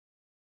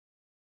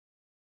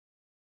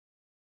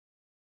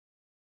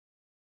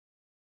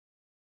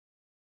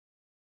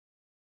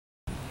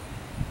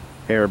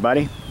Hey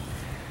everybody,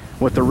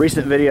 with the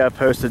recent video I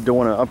posted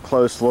doing an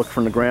up-close look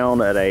from the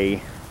ground at a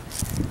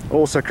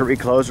oil circuit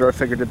recloser, I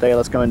figured today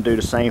let's go and do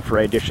the same for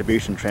a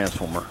distribution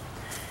transformer.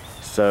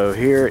 So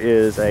here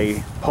is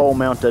a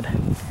pole-mounted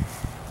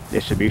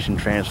distribution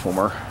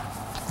transformer.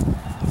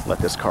 Let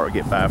this car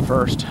get by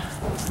first.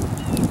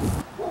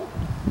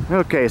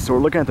 Okay, so we're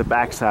looking at the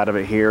back side of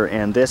it here,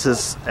 and this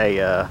is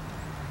a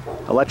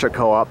electric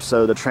co-op,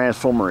 so the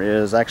transformer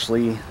is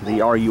actually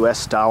the RUS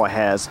style. It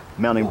has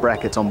mounting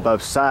brackets on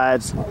both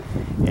sides,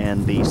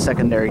 and the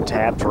secondary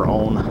taps are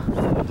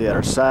on the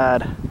other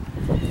side.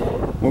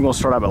 We're going to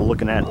start out by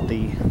looking at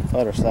the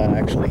other side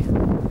actually.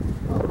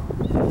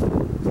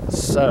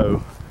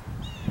 So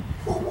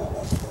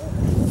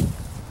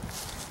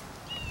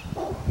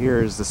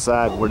here is the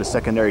side where the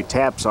secondary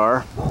taps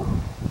are.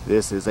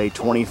 This is a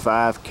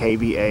 25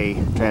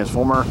 kVA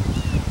transformer.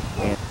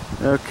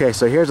 Okay,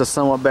 so here's a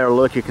somewhat better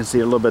look. You can see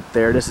a little bit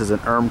there. This is an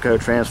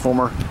ERMCO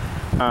transformer.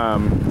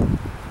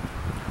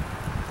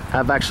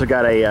 I've actually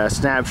got a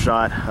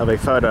snapshot of a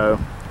photo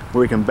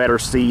where we can better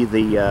see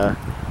the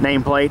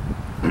nameplate.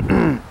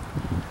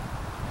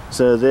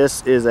 So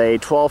this is a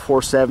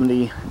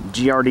 12470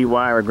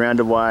 GRDY or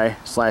grounded Y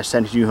 /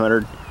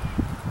 7200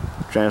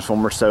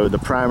 transformer. So the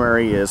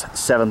primary is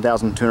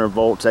 7,200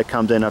 volts. That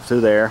comes in up through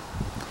there.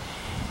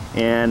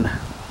 And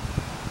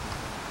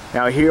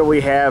now here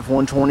we have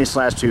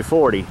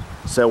 120/240.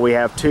 So we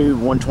have two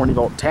 120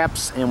 volt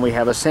taps, and we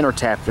have a center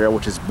tap there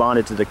which is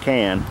bonded to the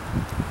can.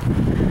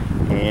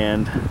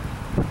 And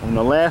on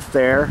the left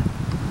there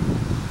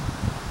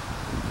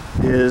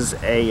is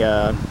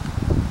a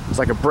it's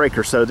like a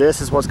breaker. So this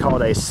is what's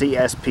called a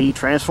CSP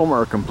transformer,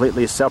 or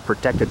completely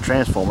self-protected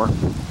transformer.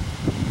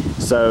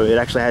 So it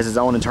actually has its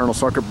own internal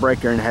circuit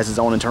breaker and has its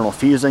own internal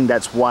fusing.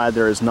 That's why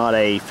there is not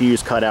a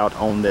fuse cut out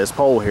on this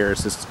pole here.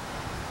 It's just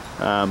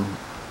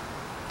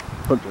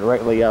hooked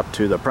directly up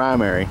to the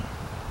primary.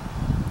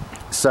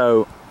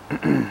 So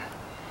this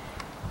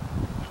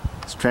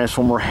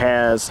transformer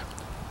has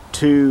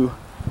two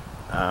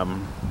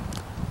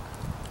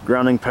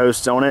grounding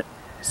posts on it,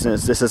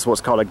 since this is what's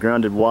called a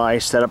grounded Y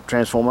setup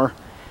transformer.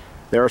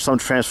 There are some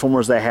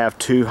transformers that have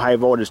two high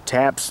voltage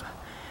taps,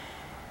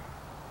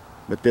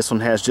 but this one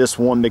has just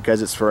one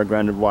because it's for a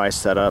grounded Y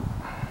setup.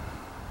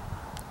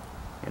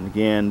 And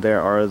again,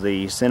 there are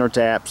the center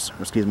taps,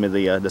 or excuse me,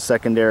 the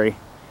secondary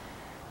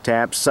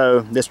taps.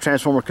 So this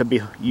transformer could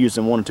be used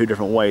in one of two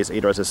different ways,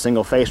 either as a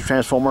single phase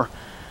transformer,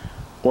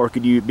 or it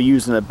could be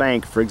used in a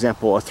bank. For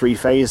example, a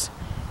three-phase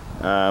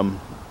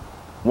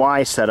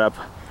Y setup.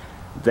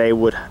 They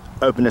would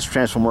open this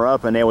transformer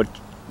up and they would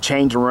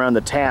change around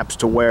the taps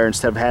to where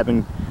instead of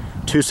having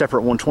two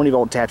separate 120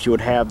 volt taps, you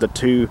would have the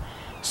two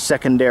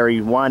secondary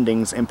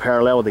windings in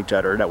parallel with each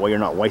other. That way you're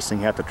not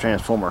wasting half the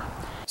transformer.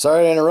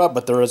 Sorry to interrupt,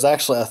 but there is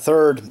actually a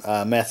third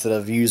method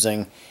of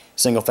using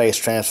single phase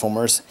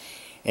transformers,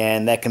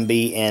 and that can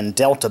be in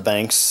delta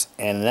banks.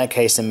 And in that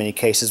case, in many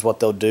cases, what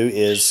they'll do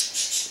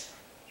is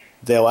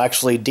they'll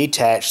actually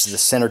detach the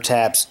center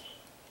tap's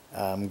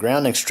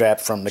grounding strap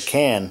from the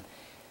can,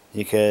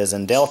 because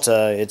in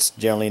delta it's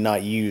generally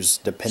not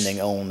used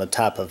depending on the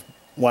type of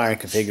wiring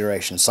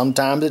configuration.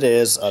 Sometimes it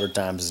is, other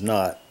times it's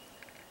not.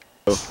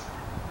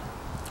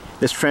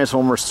 This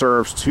transformer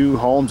serves two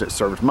homes. It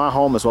serves my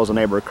home as well as a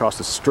neighbor across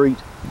the street.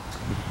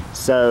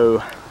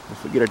 So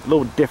if we get a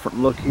little different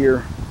look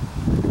here,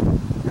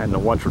 I had to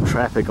watch for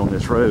traffic on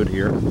this road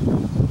here.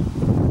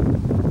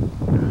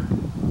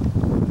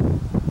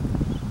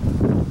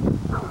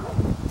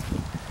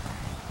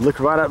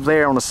 Look right up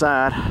there on the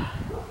side.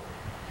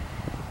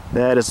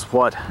 That is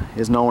what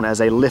is known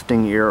as a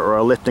lifting ear or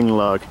a lifting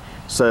lug.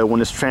 So when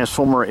this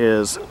transformer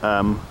is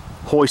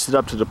hoisted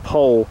up to the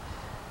pole,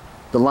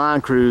 the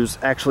line crews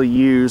actually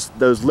use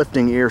those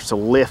lifting ears to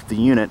lift the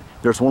unit.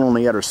 There's one on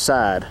the other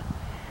side.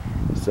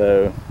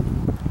 So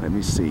let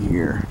me see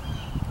here.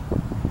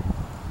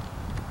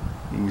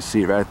 You can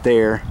see it right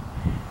there.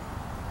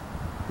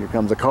 Here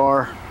comes a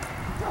car.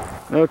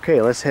 Okay,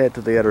 let's head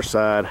to the other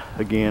side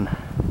again.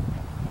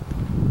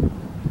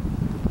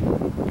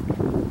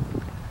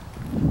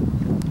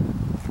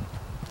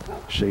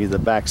 Show you the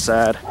back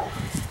side.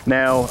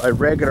 Now, a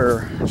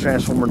regular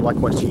transformer like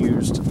what's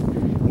used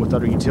with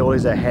other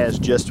utilities that has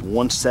just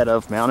one set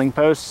of mounting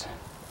posts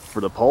for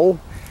the pole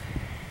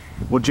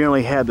will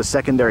generally have the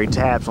secondary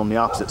taps on the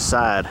opposite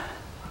side.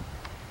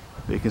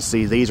 You can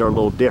see these are a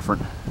little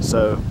different.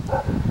 So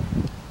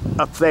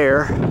up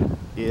there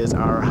is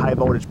our high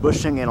voltage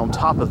bushing, and on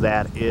top of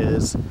that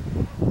is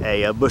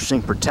a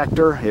bushing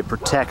protector. It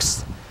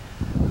protects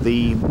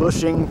the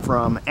bushing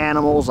from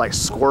animals like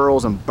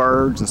squirrels and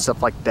birds and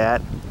stuff like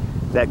that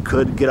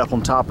could get up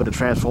on top of the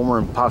transformer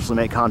and possibly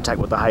make contact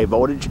with the high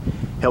voltage.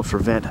 Helps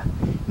prevent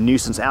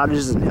nuisance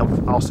outages and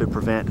helps also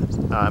prevent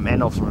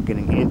animals from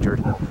getting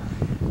injured.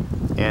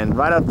 And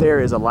right up there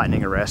is a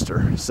lightning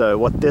arrestor. So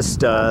what this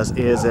does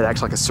is it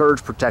acts like a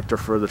surge protector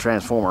for the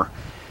transformer.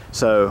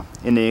 So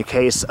in the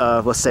case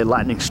of, let's say,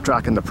 lightning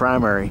striking the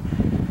primary,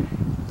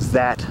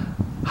 that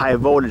high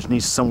voltage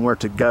needs somewhere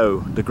to go,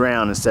 the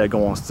ground, instead of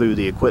going through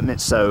the equipment.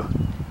 So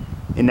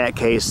In that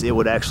case, it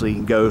would actually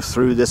go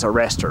through this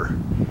arrestor.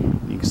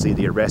 You can see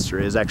the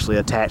arrestor is actually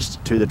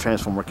attached to the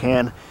transformer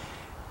can.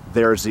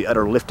 There's the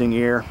other lifting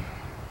ear.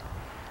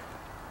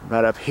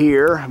 Right up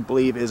here, I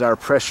believe, is our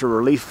pressure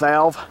relief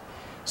valve.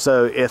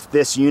 So if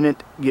this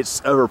unit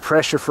gets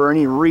overpressure for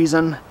any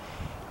reason,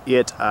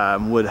 it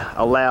would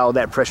allow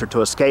that pressure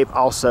to escape.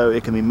 Also,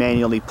 it can be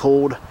manually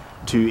pulled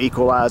to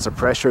equalize the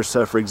pressure.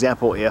 So for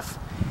example, if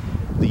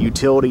the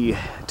utility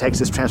takes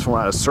this transformer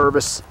out of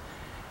service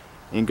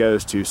and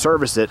goes to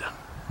service it,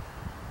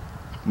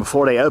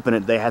 before they open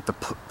it, they have to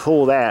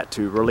pull that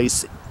to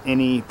release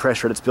any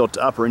pressure that's built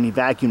up or any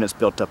vacuum that's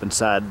built up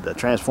inside the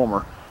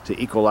transformer to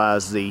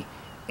equalize the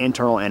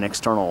internal and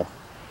external,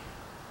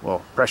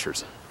 well,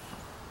 pressures.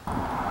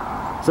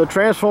 So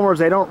transformers,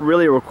 they don't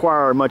really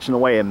require much in the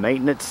way of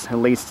maintenance, at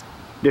least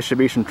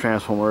distribution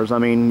transformers. I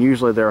mean,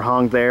 usually they're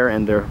hung there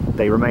and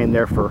they remain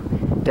there for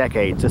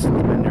decades. This has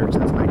been there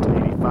since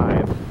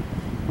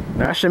 1985.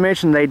 Now, I should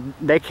mention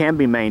they can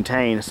be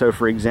maintained. So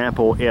for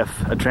example,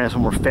 if a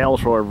transformer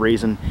fails for whatever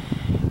reason,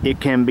 it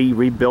can be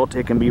rebuilt,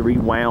 it can be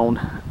rewound,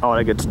 all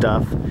that good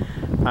stuff.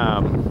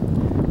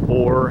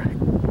 Or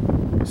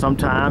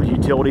sometimes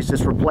utilities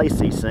just replace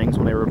these things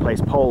when they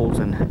replace poles,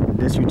 and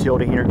this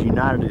utility, Energy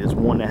United, is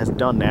one that has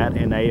done that,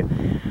 and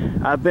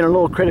I've been a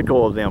little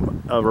critical of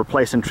them, of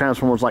replacing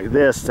transformers like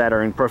this that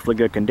are in perfectly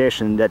good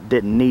condition that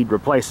didn't need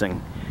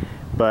replacing.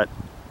 But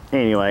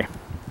anyway,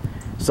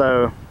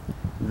 so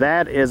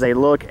that is a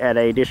look at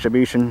a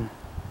distribution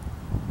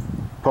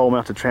pole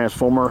mounted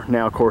transformer.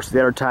 Now of course the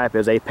other type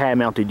is a pad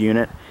mounted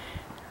unit.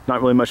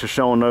 Not really much to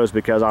show on those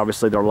because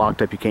obviously they're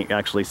locked up, you can't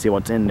actually see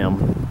what's in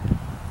them.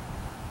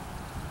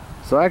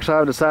 So actually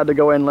I've decided to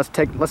go in and let's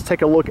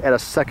take a look at a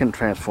second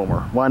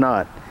transformer. Why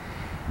not?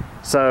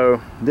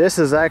 So this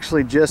is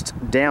actually just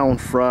down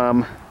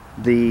from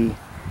the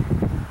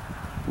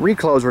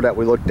recloser that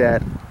we looked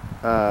at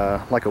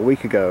like a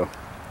week ago.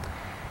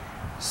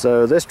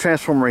 So this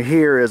transformer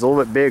here is a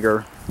little bit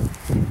bigger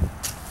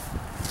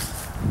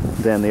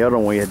than the other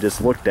one we had just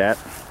looked at.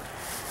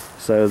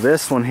 So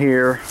this one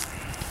here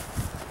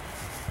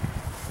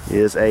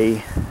is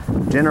a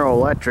General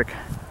Electric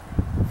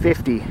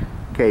 50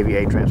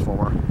 kVA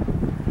transformer.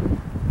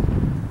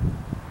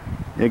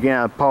 And again,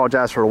 I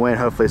apologize for the wind.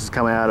 Hopefully this is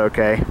coming out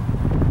okay.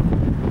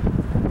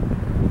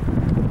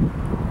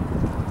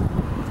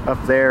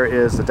 Up there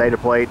is the data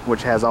plate,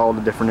 which has all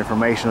the different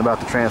information about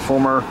the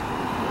transformer.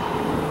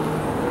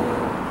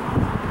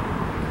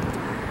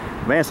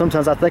 Man,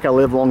 sometimes I think I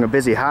live along a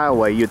busy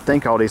highway. You'd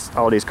think all these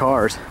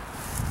cars,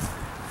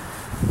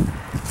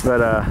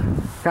 but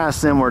kind of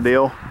similar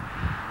deal.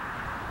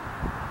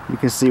 You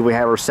can see we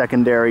have our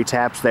secondary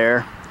taps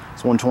there.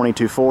 It's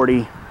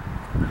 120/240.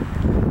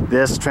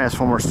 This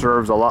transformer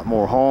serves a lot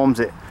more homes.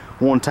 At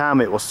one time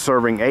it was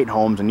serving 8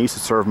 homes and used to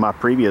serve my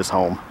previous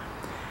home.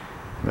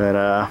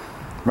 But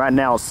right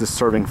now it's just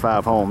serving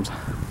 5 homes.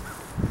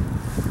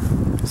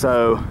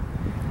 So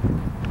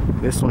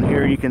this one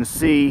here, you can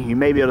see, you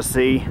may be able to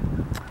see,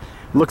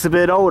 looks a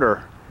bit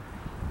older.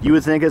 You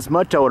would think it's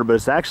much older, but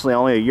it's actually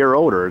only a year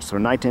older. It's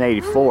from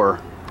 1984.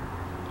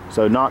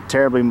 So not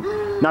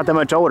that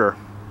much older.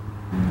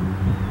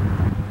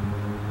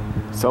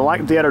 So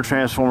like the other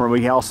transformer,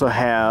 we also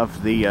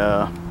have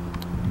the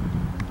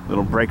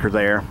little breaker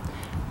there.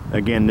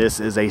 Again, this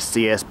is a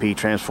CSP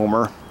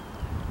transformer,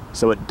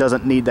 so it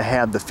doesn't need to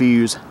have the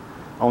fuse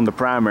on the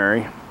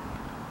primary.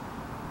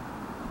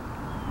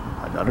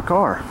 Another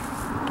car.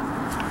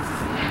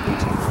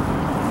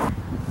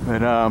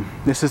 But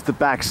this is the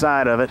back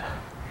side of it,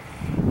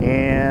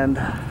 and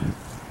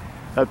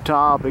up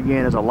top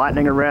again is a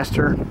lightning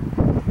arrestor.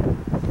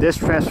 This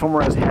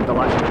transformer has had the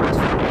lightning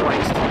arrestor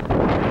replaced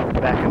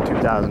back in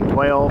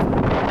 2012.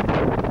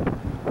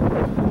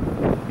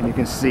 And you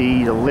can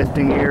see the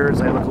lifting ears,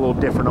 they look a little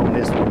different on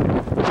this one.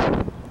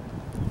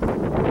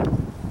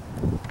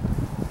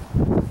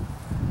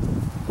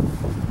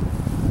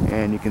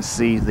 And you can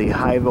see the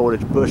high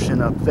voltage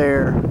bushing up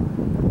there,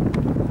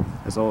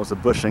 as well as the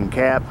bushing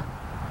cap,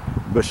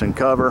 bushing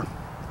cover.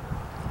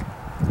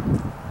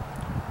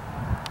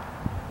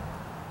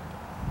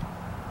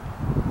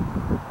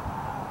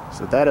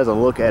 So that is a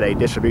look at a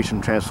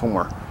distribution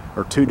transformer,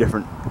 or 2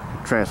 different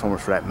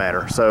transformers for that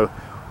matter. So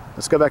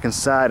let's go back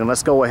inside and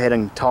let's go ahead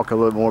and talk a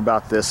little more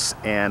about this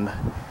and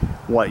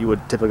what you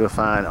would typically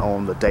find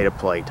on the data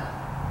plate.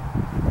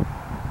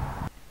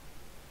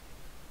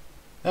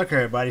 Okay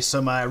everybody,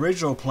 so my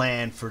original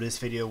plan for this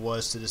video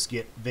was to just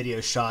get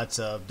video shots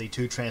of the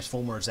 2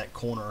 transformers that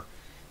corner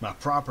my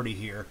property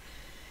here,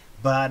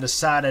 but I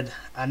decided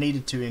I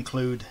needed to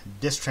include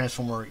this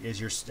transformer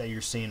that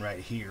you're seeing right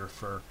here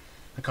for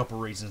a couple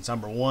reasons.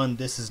 Number one,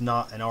 this is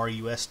not an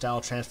RUS style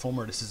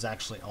transformer. This is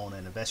actually on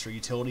an investor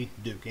utility,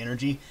 Duke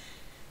Energy.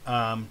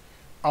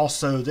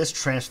 Also, this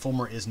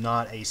transformer is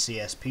not a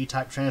CSP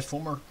type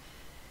transformer.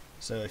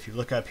 So if you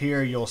look up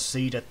here, you'll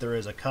see that there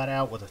is a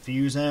cutout with a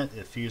fuse in it.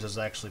 The fuse is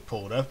actually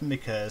pulled open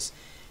because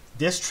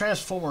this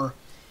transformer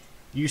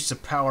used to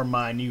power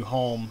my new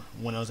home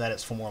when I was at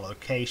its former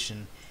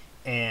location,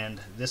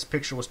 and this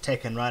picture was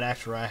taken right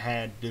after I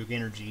had Duke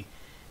Energy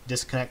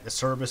disconnect the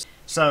service.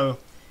 So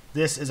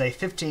this is a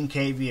 15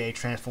 kVA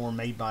transformer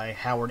made by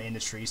Howard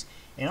Industries,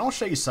 and I'll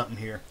show you something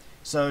here.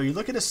 So you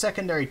look at the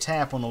secondary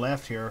tap on the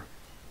left here.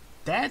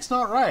 That's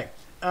not right.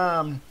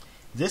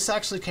 This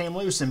actually came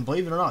loose, and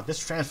believe it or not, this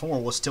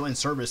transformer was still in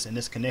service in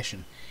this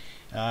condition.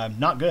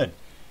 Not good.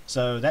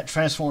 So that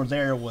transformer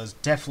there was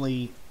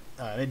definitely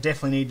it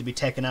definitely needed to be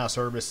taken out of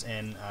service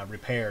and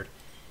repaired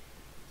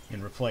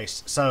and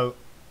replaced. So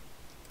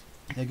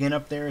again,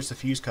 up there is the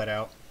fuse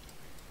cutout,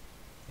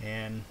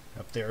 and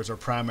up there is our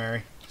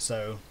primary.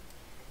 So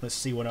let's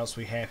see what else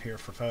we have here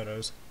for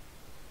photos.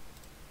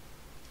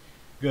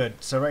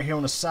 Good. So right here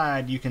on the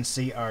side you can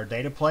see our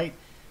data plate.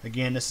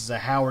 Again, this is a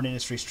Howard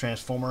Industries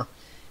transformer,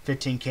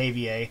 15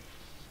 kVA.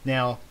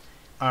 Now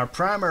our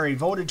primary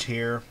voltage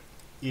here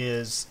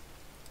is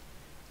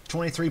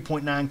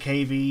 23.9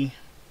 kV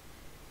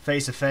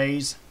phase to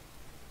phase,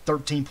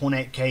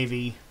 13.8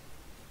 kV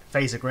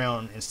phase to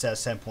ground instead of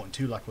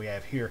 7.2 like we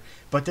have here.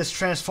 But this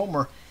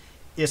transformer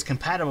is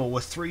compatible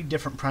with 3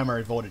 different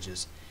primary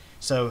voltages.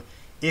 So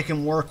it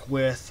can work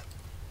with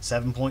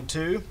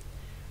 7.2,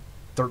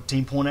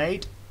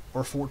 13.8,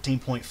 or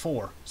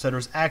 14.4. So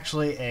there's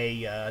actually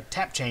a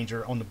tap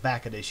changer on the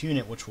back of this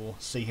unit, which we'll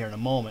see here in a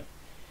moment.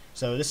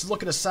 So this is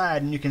look at the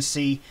side, and you can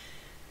see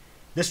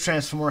this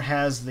transformer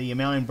has the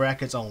mounting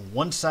brackets on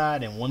one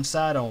side and one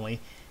side only,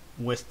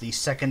 with the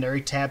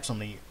secondary taps on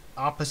the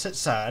opposite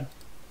side,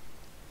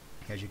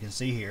 as you can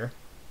see here.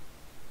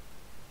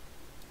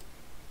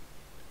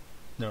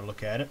 Another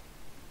look at it.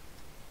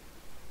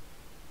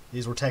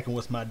 These were taken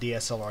with my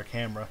DSLR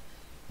camera.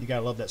 You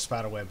gotta love that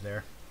spider web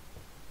there.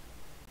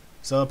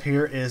 So up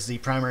here is the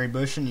primary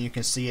bushing. You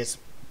can see it's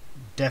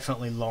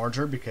definitely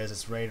larger because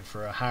it's rated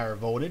for a higher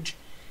voltage.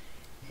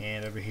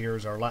 And over here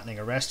is our lightning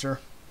arrestor.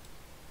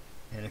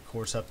 And of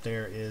course up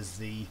there is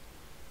the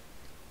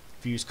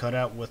fuse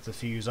cutout with the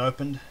fuse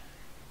opened.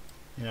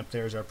 And up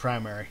there is our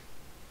primary.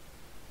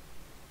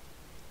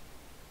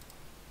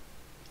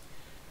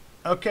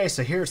 Okay,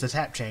 so here's the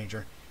tap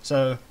changer.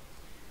 So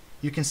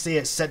you can see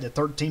it's set to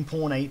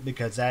 13.8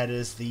 because that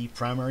is the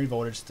primary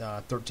voltage,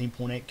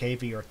 13.8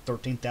 kV or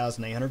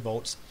 13,800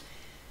 volts.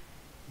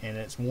 And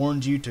it's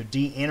warned you to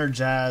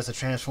de-energize the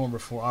transformer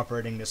before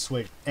operating the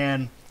switch.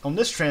 And on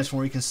this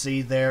transformer, you can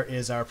see there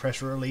is our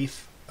pressure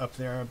relief up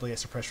there. I believe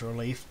it's a pressure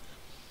relief.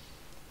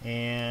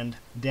 And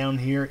down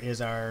here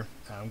is our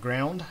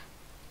ground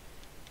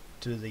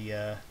to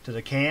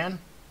the can.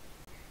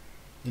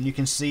 And you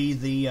can see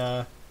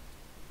the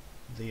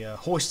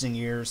hoisting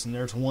ears, and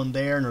there's one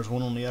there and there's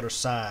one on the other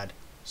side.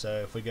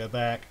 So if we go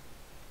back,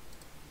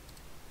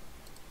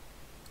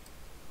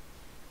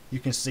 you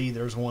can see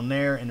there's one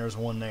there and there's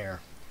one there.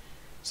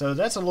 So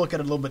that's a look at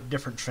a little bit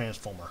different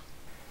transformer.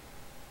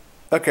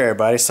 Okay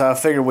everybody, so I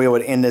figured we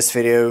would end this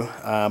video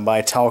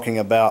by talking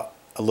about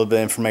a little bit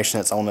of information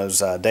that's on those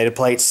data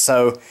plates.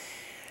 So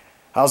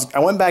I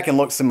went back and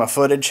looked through my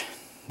footage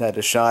that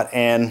is shot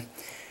and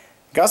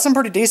got some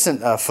pretty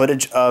decent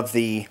footage of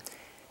the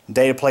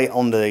data plate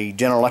on the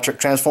General Electric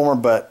transformer,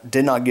 but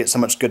did not get so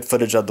much good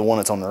footage of the one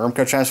that's on the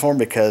ERMCO transformer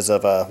because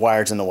of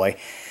wires in the way.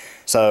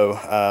 So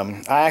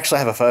I actually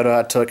have a photo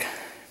I took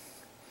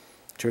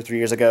 2 or 3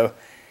 years ago.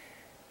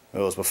 It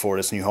was before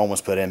this new home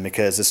was put in,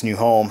 because this new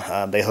home,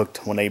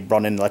 when they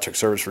brought in electric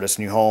service for this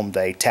new home,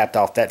 they tapped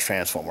off that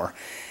transformer.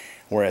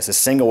 Whereas the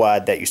single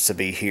wide that used to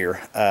be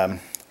here,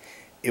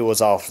 it was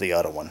off the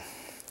other one.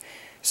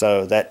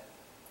 So that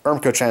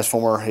ERMCO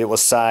transformer, it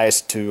was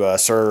sized to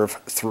serve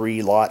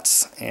 3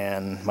 lots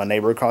and my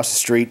neighbor across the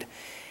street.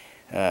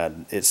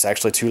 It's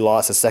actually 2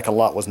 lots. The second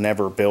lot was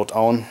never built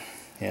on,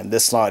 and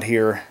this lot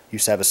here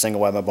used to have a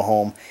single wide mobile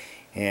home,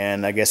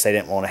 and I guess they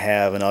didn't want to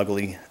have an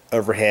ugly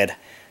overhead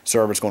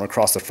service going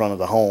across the front of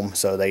the home,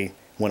 so they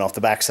went off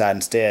the back side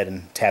instead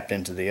and tapped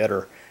into the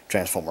other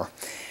transformer.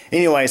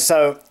 Anyway,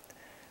 so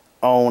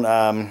on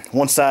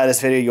one side of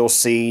this video you'll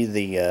see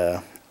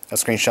a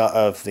screenshot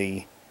of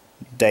the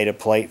data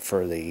plate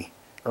for the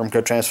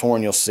ERMCO transformer,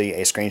 and you'll see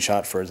a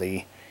screenshot for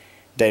the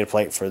data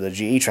plate for the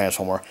GE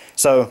transformer.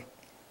 So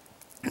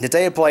the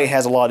data plate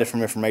has a lot of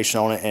different information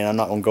on it, and I'm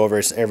not going to go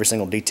over every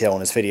single detail in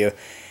this video.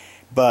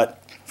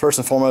 But first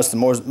and foremost, the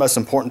most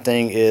important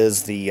thing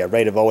is the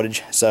rated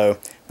voltage. So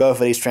both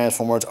of these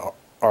transformers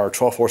are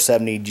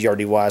 12470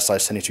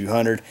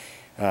 GRDY/7200.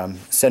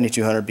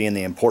 7200 being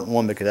the important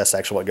one because that's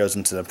actually what goes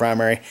into the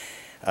primary.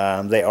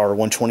 They are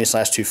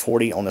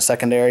 120/240 on the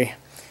secondary.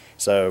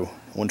 So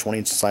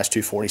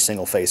 120/240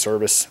 single phase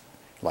service,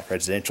 like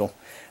residential.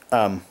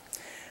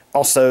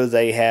 Also,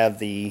 they have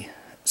the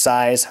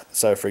size.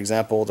 So for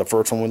example, the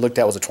first one we looked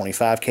at was a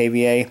 25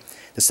 kVA.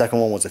 The second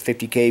one was a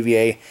 50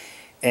 kVA.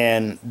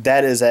 And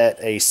that is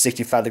at a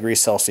 65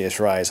 degrees Celsius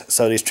rise.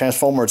 So these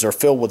transformers are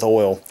filled with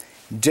oil.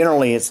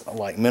 Generally it's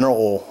like mineral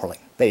oil or like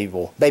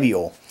baby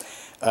oil.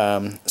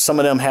 Some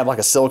of them have like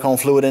a silicone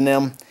fluid in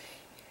them,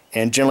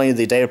 and generally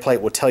the data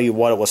plate will tell you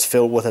what it was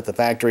filled with at the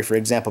factory. For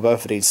example,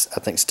 both of these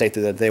I think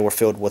stated that they were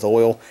filled with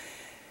oil,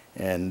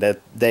 and that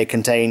they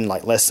contain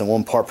like less than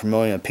 1 part per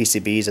million of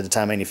PCBs at the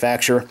time of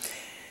manufacture.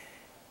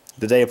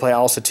 The data plate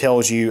also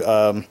tells you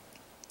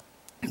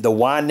the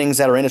windings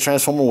that are in a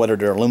transformer, whether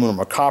they're aluminum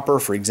or copper.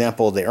 For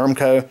example, the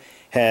ERMCO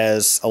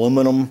has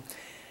aluminum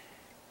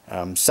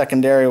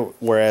secondary,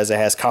 whereas it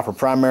has copper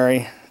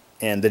primary,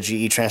 and the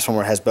GE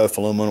transformer has both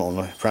aluminum on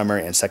the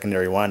primary and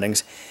secondary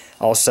windings.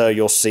 Also,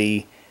 you'll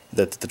see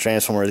that the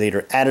transformer is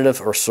either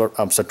additive or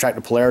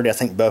subtractive polarity. I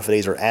think both of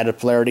these are additive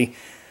polarity.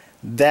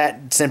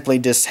 That simply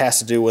just has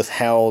to do with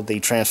how the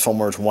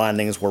transformer's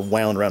windings were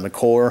wound around the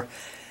core.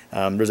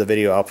 There's a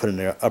video I'll put in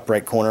the upper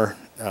right corner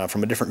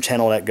from a different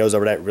channel that goes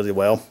over that really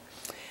well.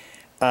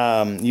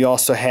 You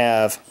also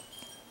have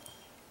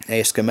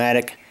a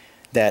schematic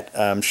that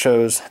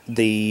shows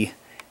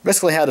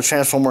basically how the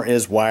transformer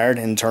is wired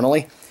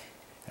internally.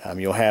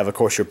 You'll have, of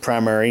course, your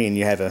primary, and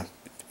you have an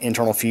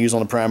internal fuse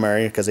on the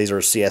primary because these are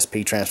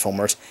CSP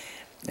transformers,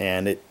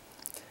 and it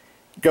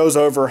goes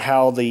over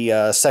how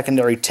the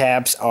secondary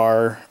taps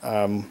are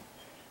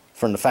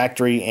from the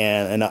factory,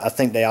 and I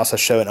think they also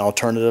show an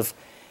alternative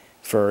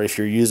for if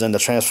you're using the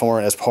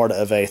transformer as part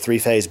of a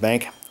three-phase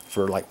bank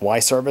for like Y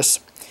service.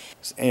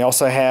 And you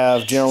also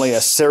have generally a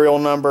serial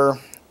number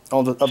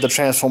of the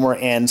transformer,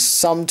 and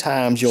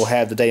sometimes you'll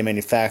have the data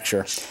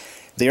manufacturer.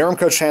 The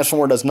ERMCO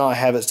transformer does not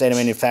have its data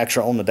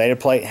manufacturer on the data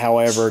plate,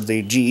 however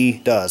the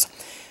GE does.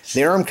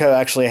 The ERMCO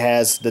actually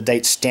has the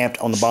date stamped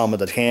on the bottom of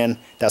the can.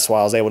 That's why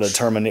I was able to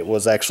determine it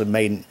was actually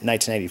made in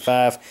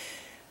 1985.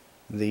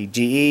 The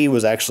GE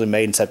was actually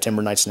made in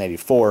September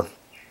 1984.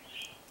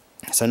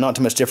 So not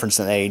too much difference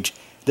in age.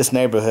 This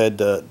neighborhood,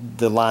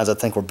 the lines I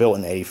think were built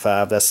in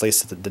 85. That's at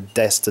least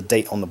that's the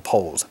date on the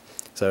poles.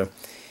 So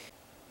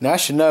now I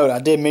should note, I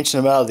did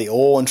mention about the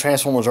oil in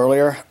transformers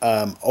earlier.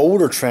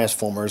 Older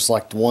transformers,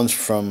 like the ones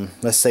from,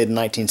 let's say, the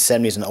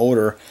 1970s and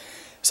older,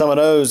 some of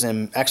those,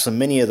 and actually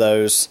many of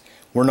those,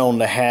 were known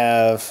to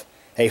have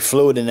a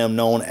fluid in them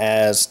known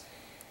as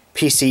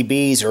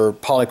PCBs, or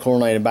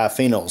polychlorinated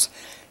biphenyls.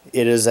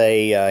 It is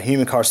a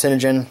human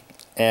carcinogen,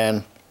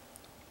 and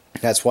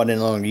that's why they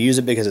no longer use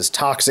it, because it's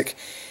toxic.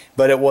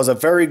 But it was a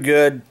very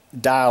good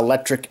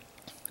dielectric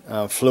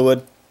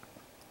fluid,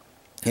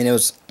 and it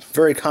was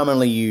very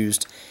commonly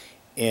used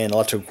in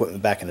electrical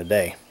equipment back in the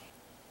day.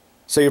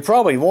 So you're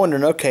probably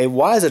wondering, okay,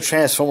 why is a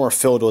transformer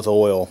filled with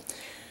oil?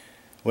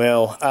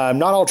 Well,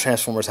 not all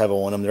transformers have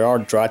oil in them. There are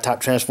dry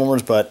type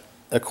transformers, but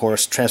of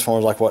course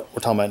transformers like what we're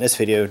talking about in this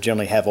video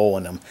generally have oil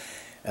in them.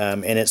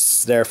 And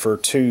it's there for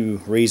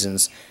two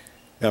reasons.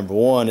 Number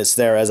one, it's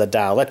there as a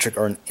dielectric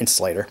or an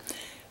insulator.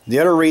 The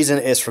other reason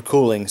is for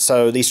cooling.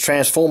 So these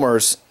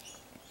transformers,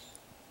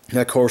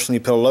 of course, when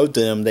you put a load to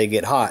them, they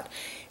get hot,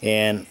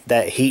 and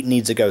that heat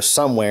needs to go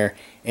somewhere,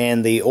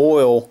 and the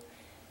oil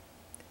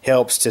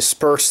helps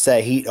disperse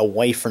that heat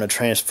away from the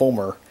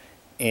transformer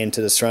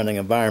into the surrounding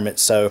environment.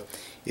 So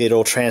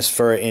it'll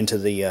transfer it into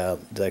the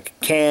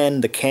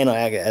can. The can will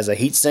act as a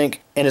heat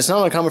sink, and it's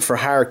not uncommon for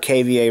higher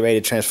kVA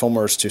rated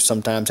transformers to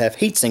sometimes have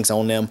heat sinks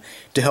on them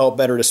to help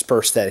better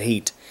disperse that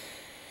heat.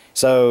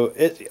 So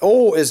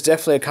oil is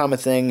definitely a common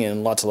thing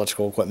in lots of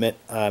electrical equipment.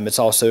 It's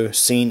also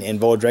seen in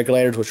voltage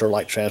regulators, which are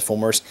like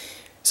transformers.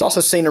 It's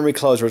also seen in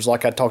reclosers,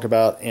 like I talked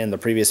about in the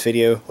previous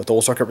video with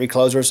oil circuit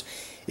reclosers.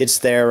 It's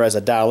there as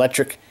a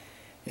dielectric,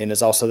 and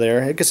it's also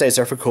there, it could say it's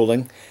there for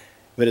cooling,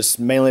 but it's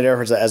mainly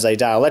there as a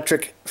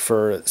dielectric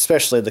for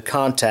especially the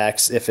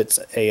contacts, if it's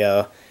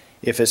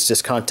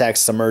just contacts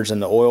submerged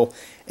in the oil,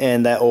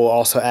 and that oil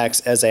also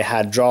acts as a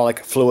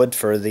hydraulic fluid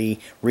for the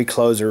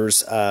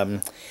reclosers,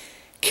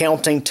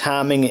 counting,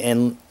 timing,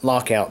 and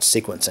lockout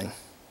sequencing.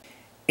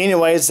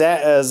 Anyways,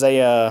 that was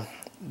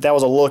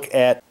a look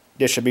at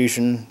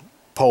distribution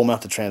pole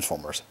mounted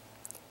transformers.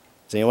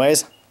 So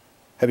anyways, hope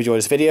you enjoyed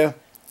this video.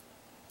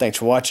 Thanks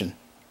for watching.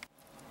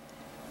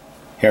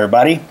 Hey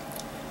everybody,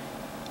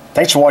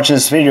 thanks for watching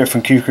this video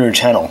from Q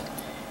channel.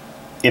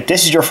 If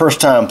this is your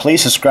first time,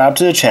 please subscribe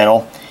to the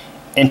channel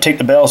and tick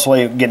the bell so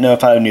you get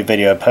notified of a new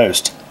video I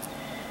post.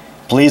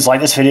 Please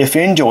like this video if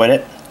you enjoyed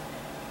it,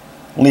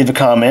 leave a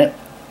comment,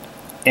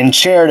 and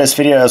share this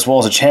video as well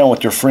as the channel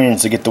with your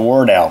friends to get the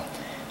word out.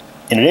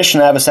 In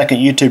addition, I have a second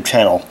YouTube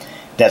channel.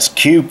 That's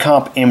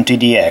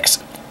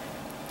QCompMTDX.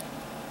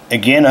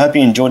 Again, I hope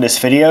you enjoyed this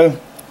video,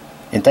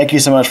 and thank you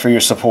so much for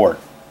your support.